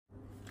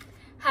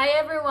Hi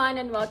everyone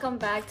and welcome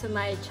back to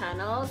my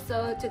channel.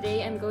 So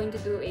today I'm going to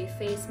do a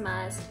face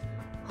mask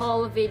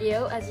haul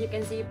video. As you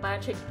can see,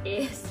 Patrick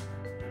is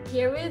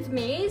here with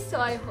me, so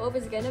I hope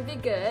it's gonna be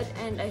good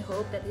and I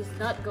hope that he's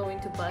not going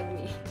to bug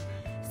me.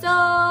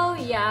 So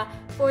yeah,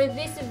 for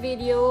this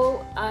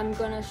video I'm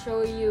gonna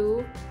show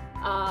you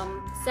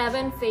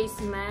 7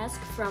 face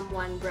masks from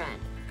one brand.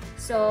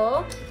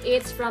 So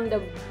it's from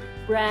the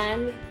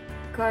brand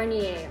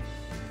Garnier.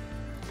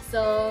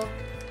 So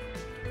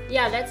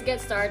yeah, let's get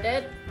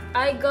started.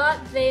 I got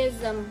this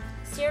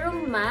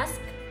serum mask,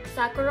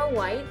 Sakura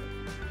White.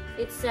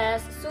 It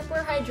says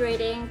super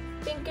hydrating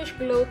pinkish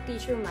glow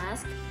tissue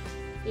mask.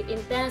 It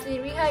intensely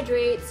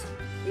rehydrates,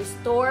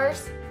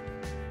 restores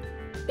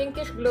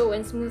pinkish glow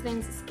and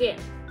smoothens skin.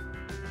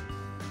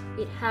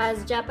 It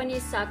has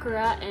Japanese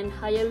sakura and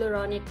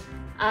hyaluronic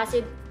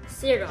acid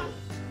serum.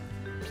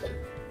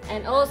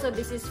 And also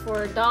this is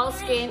for dull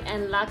skin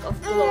and lack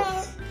of glow.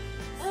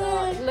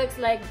 So it looks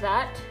like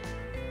that.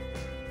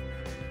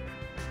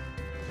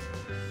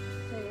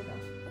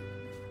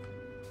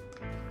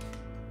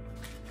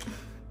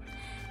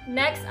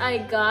 Next I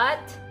got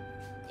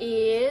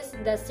is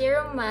the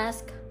serum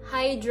mask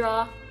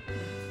Hydra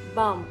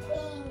Bump.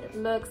 It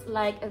looks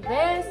like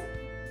this.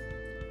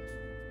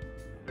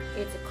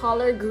 It's a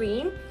color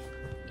green.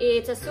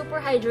 It's a super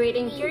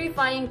hydrating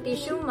purifying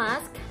tissue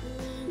mask.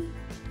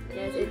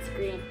 Yes, it's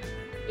green.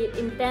 It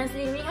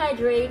intensely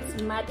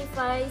rehydrates,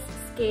 mattifies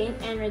skin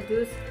and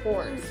reduces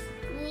pores.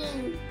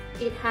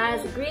 It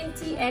has green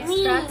tea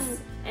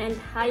extracts and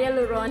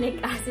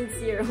hyaluronic acid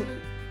serum.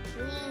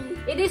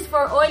 It is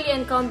for oily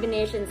and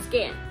combination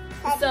skin.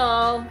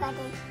 So,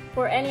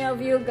 for any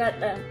of you got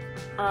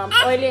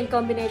oily and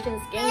combination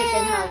skin, you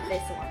can have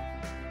this one.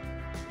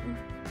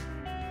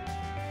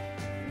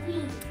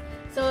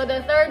 So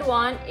the third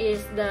one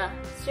is the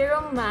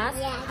serum mask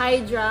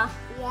Hydra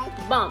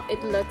Bump.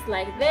 It looks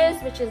like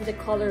this, which is the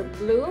color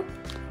blue.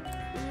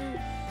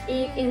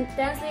 It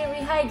intensely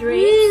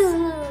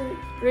rehydrates,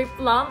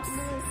 replumps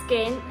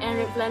skin and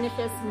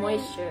replenishes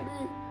moisture.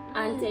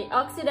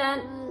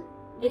 Antioxidant.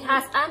 It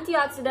has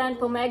antioxidant,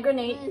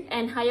 pomegranate,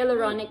 and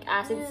hyaluronic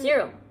acid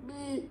serum.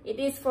 It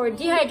is for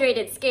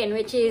dehydrated skin,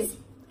 which is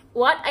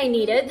what I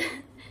needed.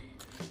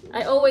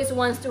 I always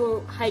want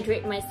to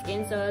hydrate my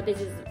skin, so this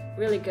is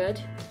really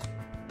good.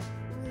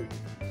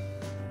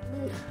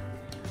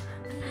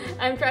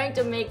 I'm trying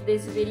to make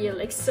this video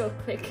like so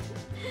quick.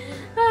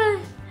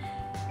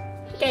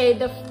 Okay,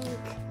 the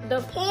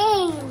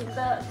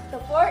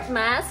fourth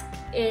mask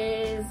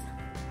is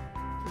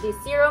the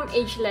Serum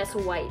Ageless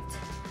White.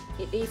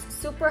 It is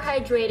super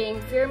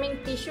hydrating,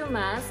 firming tissue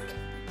mask.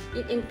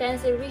 It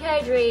intensely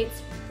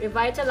rehydrates,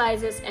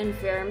 revitalizes, and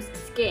firms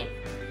skin.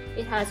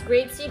 It has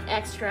grapeseed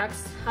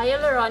extracts,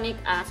 hyaluronic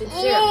acid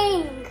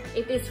serum.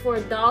 It is for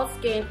dull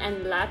skin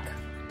and lack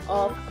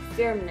of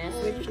firmness,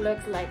 which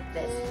looks like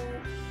this.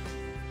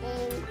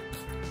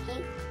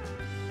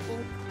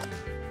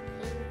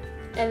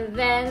 And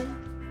then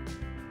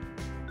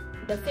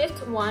the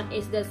fifth one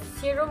is the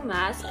serum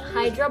mask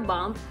Hydra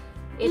Bump.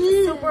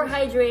 It's super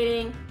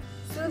hydrating,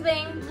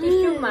 soothing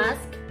tissue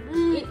mask.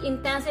 It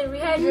intensely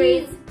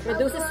rehydrates,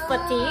 reduces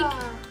fatigue,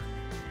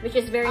 which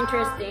is very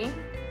interesting,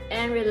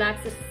 and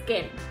relaxes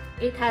skin.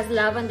 It has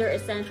lavender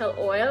essential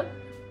oil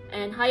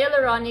and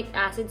hyaluronic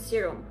acid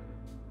serum.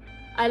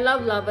 I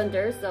love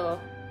lavender, so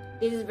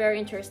this is very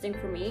interesting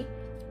for me.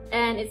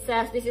 And it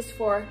says this is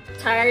for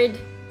tired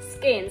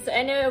skin. So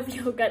any of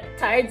you got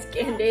tired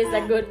skin, this is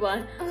a good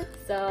one.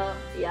 So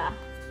yeah.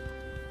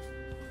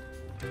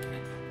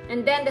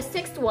 And then the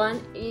sixth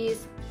one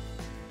is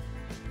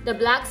the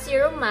black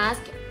serum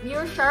mask,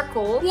 pure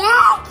charcoal.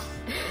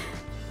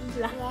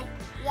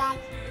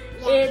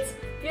 It's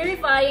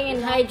purifying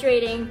and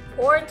hydrating,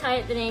 pore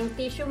tightening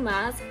tissue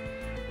mask.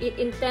 It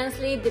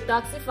intensely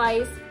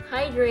detoxifies,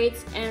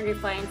 hydrates, and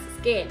refines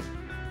skin.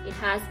 It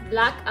has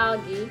black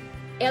algae,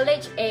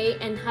 LHA,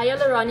 and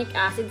hyaluronic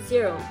acid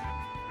serum.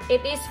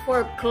 It is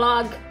for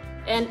clog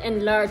and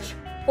enlarged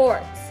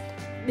pores.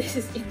 This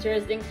is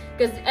interesting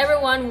because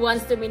everyone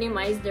wants to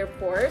minimize their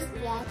pores.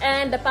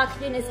 And the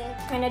packaging is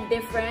kind of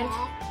different.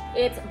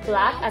 It's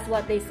black, as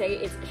what they say.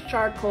 It's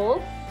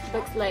charcoal.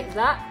 Looks like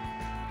that.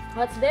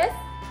 What's this?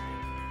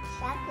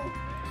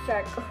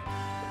 Charcoal.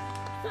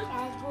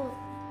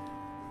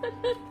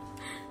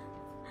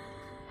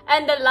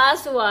 And the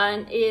last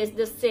one is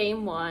the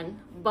same one,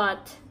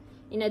 but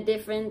in a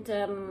different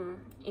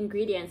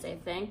ingredients, I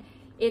think.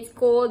 It's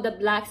called the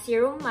black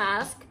serum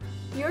mask.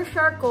 Pure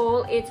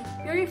charcoal. It's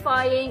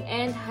purifying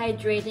and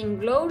hydrating,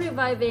 glow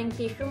reviving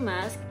tissue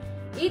mask.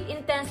 It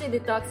intensely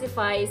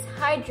detoxifies,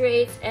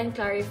 hydrates, and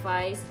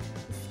clarifies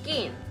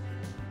skin.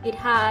 It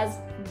has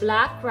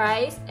black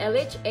rice,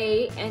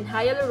 LHA, and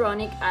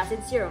hyaluronic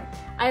acid serum.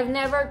 I've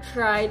never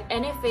tried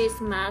any face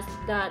mask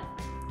that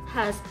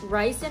has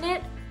rice in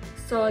it,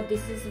 so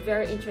this is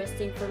very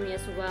interesting for me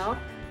as well.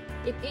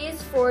 It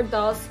is for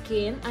dull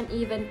skin,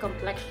 uneven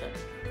complexion.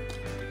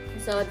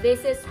 So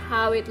this is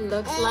how it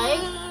looks like.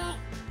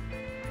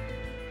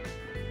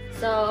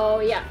 So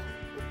yeah,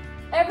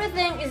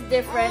 everything is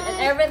different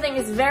and everything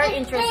is very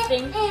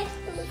interesting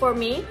for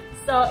me.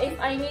 So if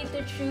I need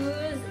to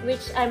choose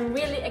which I'm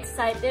really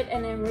excited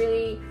and I'm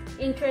really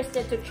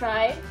interested to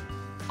try,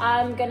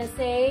 I'm gonna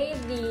say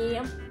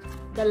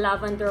the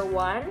lavender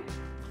one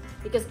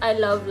because I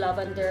love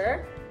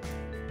lavender,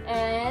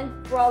 and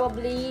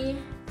probably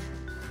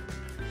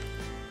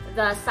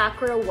the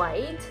Sakura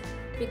White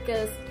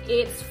because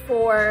it's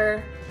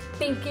for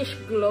pinkish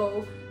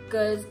glow.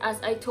 Because as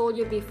I told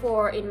you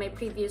before in my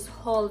previous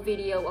haul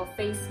video of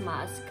face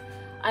mask,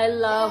 I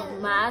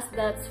love masks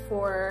that's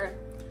for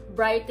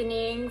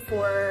brightening,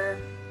 for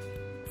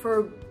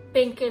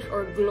pinkish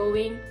or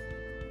glowing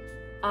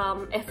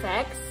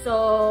effects.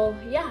 So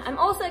yeah, I'm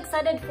also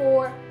excited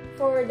for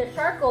the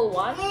charcoal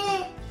one.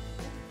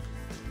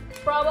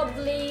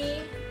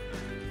 Probably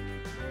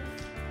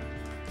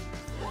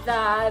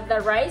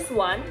the rice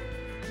one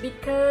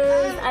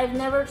because I've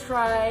never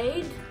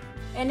tried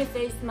any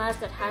face mask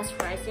that has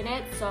rice in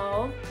it.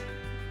 So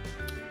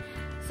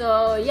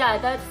yeah,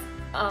 that's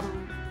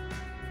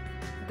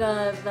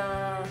the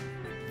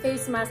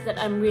face mask that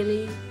I'm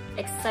really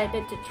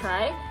excited to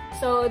try.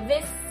 So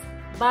this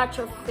batch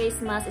of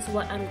face mask is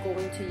what I'm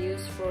going to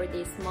use for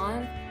this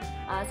month.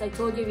 As I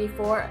told you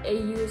before, I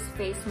use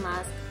face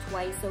mask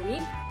twice a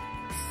week.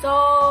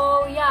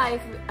 So yeah,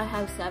 if I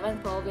have 7,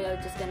 probably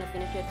I'm just gonna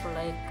finish it for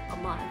like a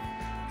month.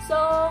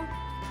 So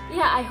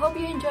yeah, I hope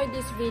you enjoyed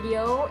this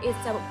video.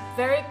 It's a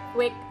very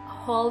quick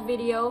haul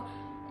video,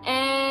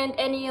 and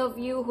any of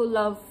you who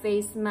love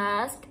face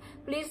mask,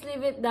 please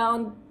leave it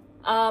down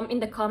in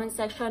the comment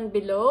section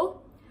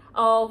below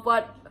of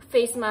what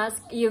face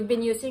mask you've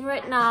been using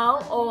right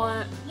now,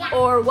 or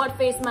what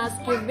face mask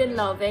you've been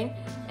loving.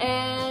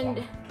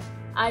 And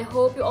I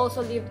hope you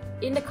also leave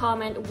in the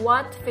comment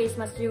what face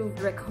mask you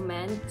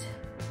recommend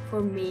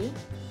for me,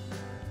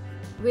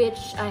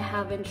 which I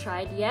haven't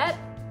tried yet.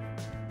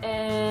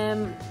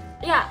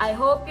 Yeah, I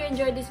hope you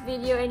enjoyed this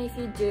video, and if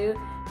you do,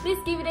 please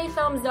give it a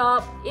thumbs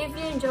up. If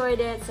you enjoyed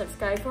it,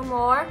 subscribe for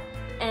more,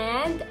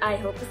 and I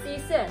hope to see you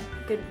soon.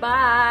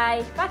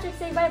 Goodbye. Patrick,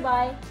 say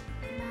bye-bye. Bye.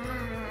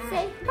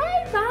 Say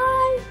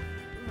bye-bye.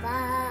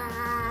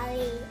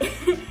 Bye.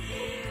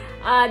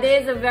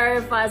 This is a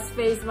very fast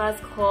face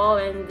mask haul,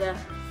 and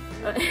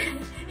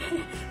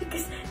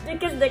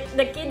because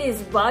the kid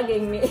is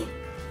bugging me.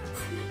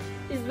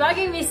 He's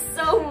bugging me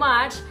so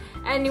much,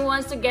 and he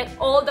wants to get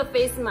all the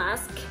face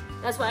mask.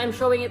 That's why I'm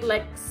showing it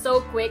like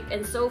so quick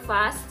and so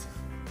fast.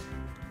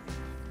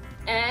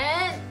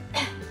 And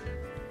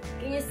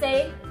can you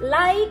say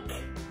like?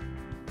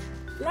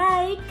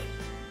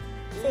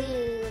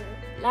 Say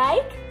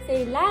like.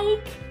 Say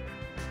like.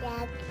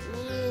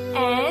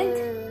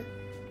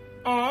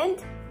 And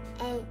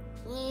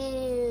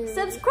you.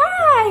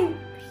 subscribe.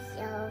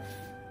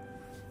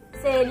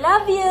 Say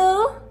love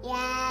you.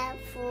 Yeah.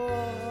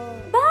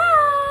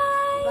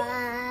 Bye.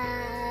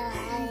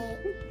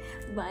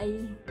 Bye.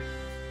 Bye.